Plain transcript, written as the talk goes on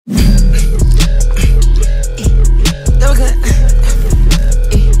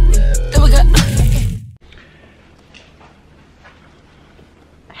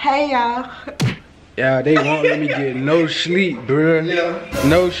Yeah, they won't let me get no sleep, bruh. Yeah.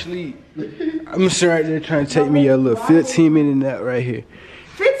 No sleep. I'm sitting right there trying to take me a little 15-minute nap right here.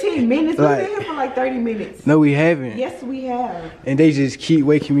 15 minutes? We've been here for like 30 minutes. No, we haven't. Yes, we have. And they just keep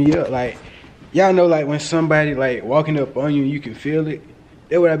waking me up. Like, y'all know, like, when somebody, like, walking up on you, you can feel it.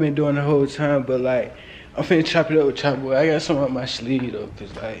 That's what I've been doing the whole time. But, like, I'm finna chop it up with Chop Boy. I got something up my sleeve, though,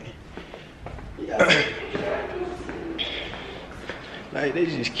 because, like, like, they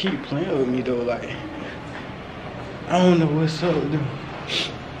just keep playing with me, though. Like, I don't know what's up, dude.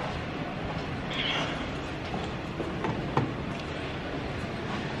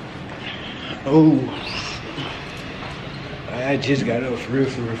 Oh, I just got up for real.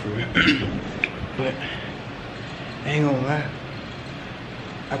 But I ain't gonna lie,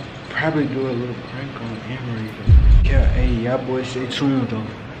 I probably do a little prank on Emary though. Cap, hey, y'all boys stay tuned though.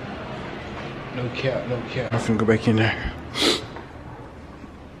 No cap. I'm finna go back in there.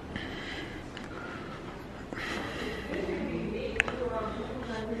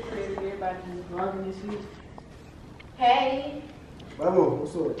 Hey. Mama,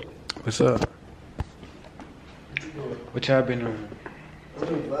 what's up? What's up? What y'all been on? I'm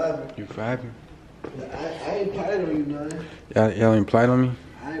vibing. You vibing? I ain't plotted on you none. Y'all ain't plotting on me?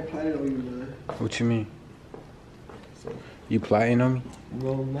 I ain't plotted on you none. What you mean? So, You plotting on me?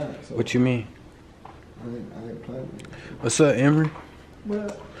 no, I'm not. So, What you mean? I ain't plotting on you. What's up, Emary?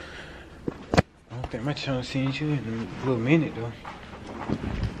 Well, I don't think my channel seen you in a little minute though.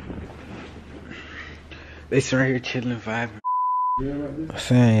 They sit right here chilling, vibing. yeah, right I'm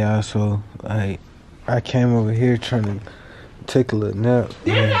saying y'all, so like I came over here trying to take a little nap.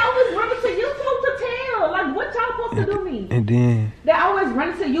 Then they always running to YouTube to tell. Like, what y'all supposed to do me? And then They always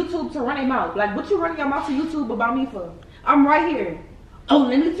running to YouTube to run their mouth. Like, what you running your mouth to YouTube about me for? I'm right here. Oh,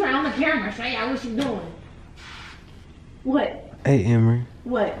 let me turn on the camera, show y'all what you doing. What? hey Emary,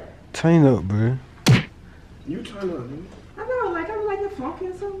 What? turn up, bro. You turn up, dude. I know, like, I'm like a funky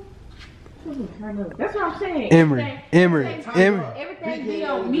or something. Turn up. That's what I'm saying. Emary. Everything be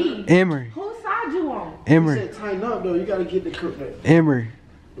on me. Emary. Whose side you on? You Emary. said tighten up, though. You gotta get the Emary.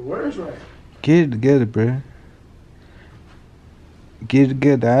 the words right. Get it together, bro. Get it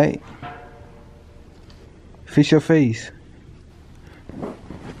together, alright? Fix your face.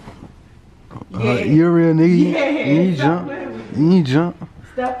 Yeah. You a real nigga. Yeah, You ain't stop jump. playing with You ain't jump.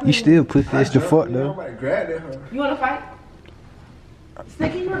 Stop You playing. still pussy as the fuck though. Nobody grabbed at her. You wanna fight?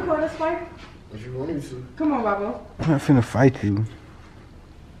 Stick, can you record us fight? If you want me to. Come on, Babo. I'm not finna fight you.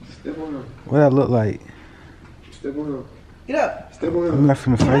 Step on her. What I look like? Step on her. Get up. Step on her. I'm not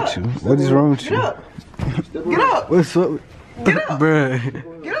finna fight you. What is wrong with Get you? up. Step on Get her. up. What's up? Get up.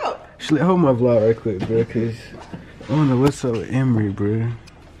 Bruh. Get up. Hold my vlog right quick, bruh, cause I don't know what's up with Emary, bruh.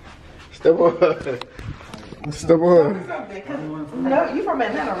 Step on her. Step on her. No, you from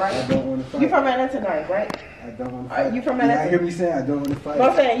Atlanta, right? don't wanna fight. You from Atlanta tonight, right? I don't wanna Are you from Atlanta? You hear me saying I don't wanna fight? No,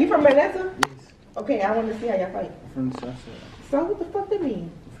 I'm saying, you from Atlanta? Yes. Okay, I want to see how y'all fight. I'm from the south side. So what the fuck that mean?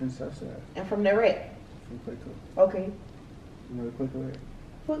 I'm from the south side. And from the red. From Clayco. Okay. You know the Clayco area?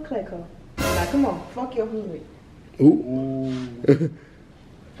 Fuck Clayco. Now come on, fuck your hood. Ooh.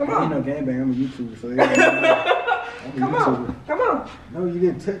 Come I ain't on. no gangbang, I'm a YouTuber, so I'm a Come YouTuber. on. Come on. No, you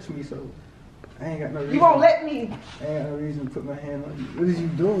didn't touch me, so I ain't got no reason. You won't let me. I ain't got no reason to put my hand on you. What is you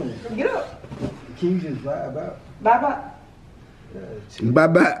doing? Get up. Can you just vibe out? Bye bye. Chill. Bye.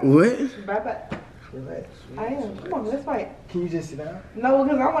 What? Bye bye. Relax. I am. Come on, let's fight. Can you just sit down? No,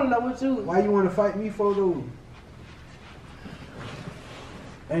 because I want to know what you. Why you want to fight me for though?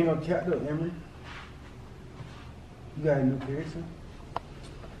 Ain't no cap though, Emary. You got a new piercing?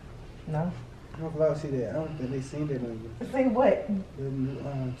 No. I don't know if I see that. I don't think they seen that on you. Say what? The new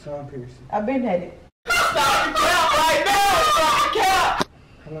tongue piercing. I've been had it.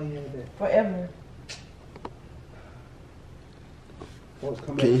 How long you had that? Forever. Folks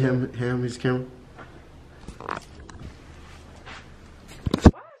come Can you back. hear him his camera? Why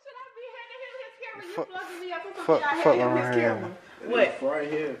should I be handing him his camera? You plugging me up and fuck fuck him around his here. camera. What? Right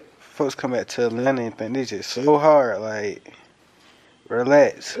here. Folks come back to Atlanta and think they just so hard. Like,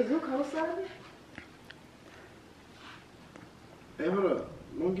 relax. Is you co-signing? Hey, hold up.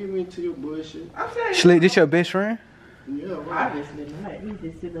 Don't get me into your bullshit. I'm saying. Slick, this your best friend? Yeah, right. Obviously not. He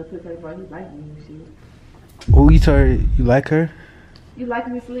just sitting up here talking about he like me and shit. Oh, you told her you like her? You like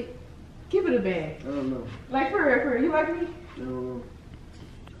me, Slick? Give it a bag. I don't know. Like for real, you like me? I don't know.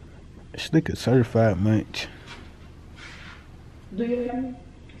 Slick a certified munch. Do you like me?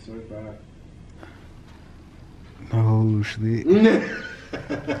 Certified. No, Slick.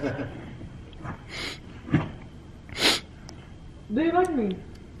 Do you like me?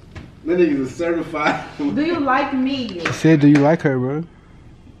 That nigga's a certified. Do you like me? She said, do you like her, bro?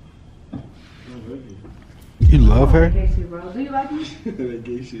 Oh, baby. You love her? That shit, bro. Do you like me? That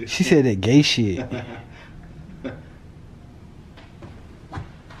gay shit. She said that gay shit.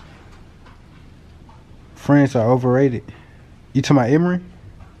 Friends are overrated. You talking about Emary?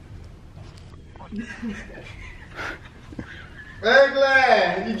 Hey,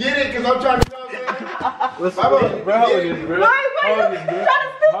 Glad, you get it? Cause I'm trying to know, man. What's up, bro? Hold this, bro. Wait, trying to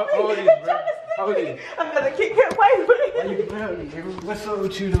stick me. I'm gonna kick him. Wait. What's up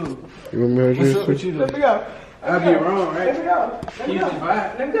with you, though? You want me to What's up with you, Let me though? go. I'll be wrong, right? Let me go. Let me You go. finna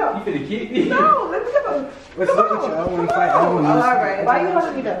fight? Let me go. You finna kick me? No, let me go. What's up with you? I don't wanna fight. I don't wanna All right. Why you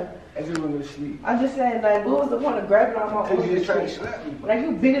holding me though? I just wanna go to sleep. I'm just saying, like, what was the point of grabbing on my Cause arm? you just trying to slap me. Like,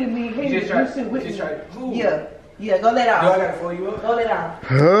 you bigger than me. You just tried- sit with just me. tried to move. Yeah, go let Do I out. gotta pull you up? Go let out.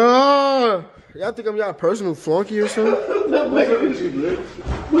 Y'all think I'm y'all personal flunky or something? What's up with you,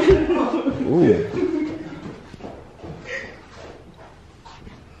 bro? Ooh.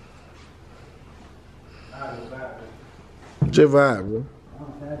 Just vibe, bro.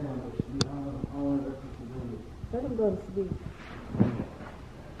 Let him go to sleep.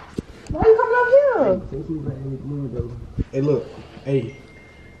 Why you coming up here? Hey, look. Hey,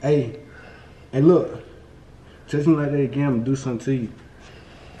 look. Touch me like that again, I'm gonna do something to you.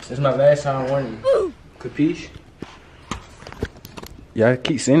 That's my last time warning you. Capiche? Y'all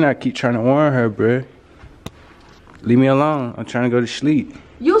keep saying I keep trying to warn her, bruh. Leave me alone. I'm trying to go to sleep.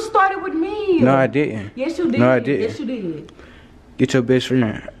 You started with me. No, I didn't. Yes, you did. No, I didn't. Yes, you did. Get your best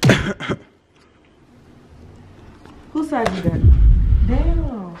friend. Whose side you got?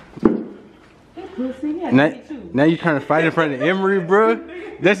 Damn. That pussy. Yeah, Now you trying to fight in front of Emary, bruh?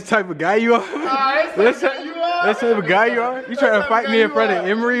 That's the type of guy you are? That's the type of guy you are? You trying to fight me in front of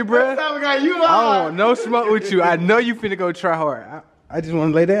Emary, bruh? That's the type of guy you I are. don't want no smoke with you. I know you finna go try hard. I just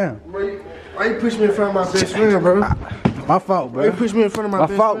want to lay down. Why you push me in front of my best friend, bro? My fault, Why you bro. push me in front of my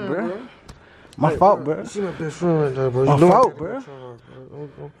best fault, friend, bro. bro? My fault, bro. You see my best friend right there, bro. My You know fault, what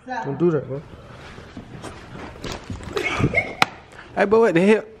bro. Don't do that, bro. Hey, but what the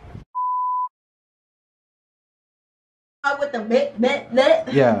hell? With the bet.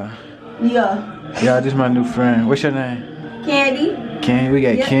 Yeah. Yeah. This is my new friend. What's your name? Candy. Candy. We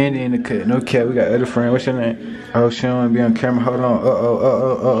got Yep. Candy in the cut. No cat. We got other friend. What's your name? Oh, she don't wanna be on camera. Hold on.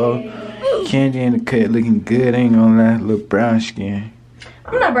 Uh-oh. Candy in the cut. Looking good. Ain't gonna lie. Little brown skin.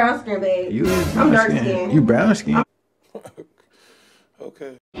 I'm not brown skin, babe. You is I'm brown dark skin. skin. You brown skin.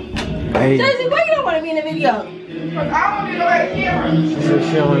 Okay. Hey. Jesse, why you don't want to be in the video? Because I don't want to be nobody camera. She said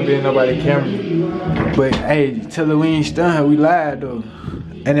she don't want to be in nobody's camera. But hey, tell her we ain't stun her. We lied though.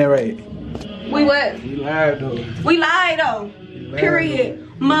 Ain't that right? We what? We lied though. We lied though. Period.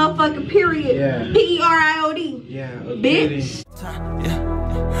 Motherfucking period. Yeah. Period. Yeah. Bitch.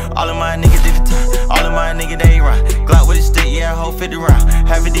 Yeah. All of my niggas did the time. All of my niggas they run. Glock with a stick, yeah, whole 50 round.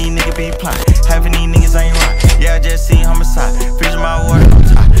 Half of these niggas be plotting. Half of these niggas ain't run. Yeah, I just seen homicide. Freezing my water, no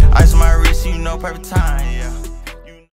tie. Ice on my wrist, you know, perfect time.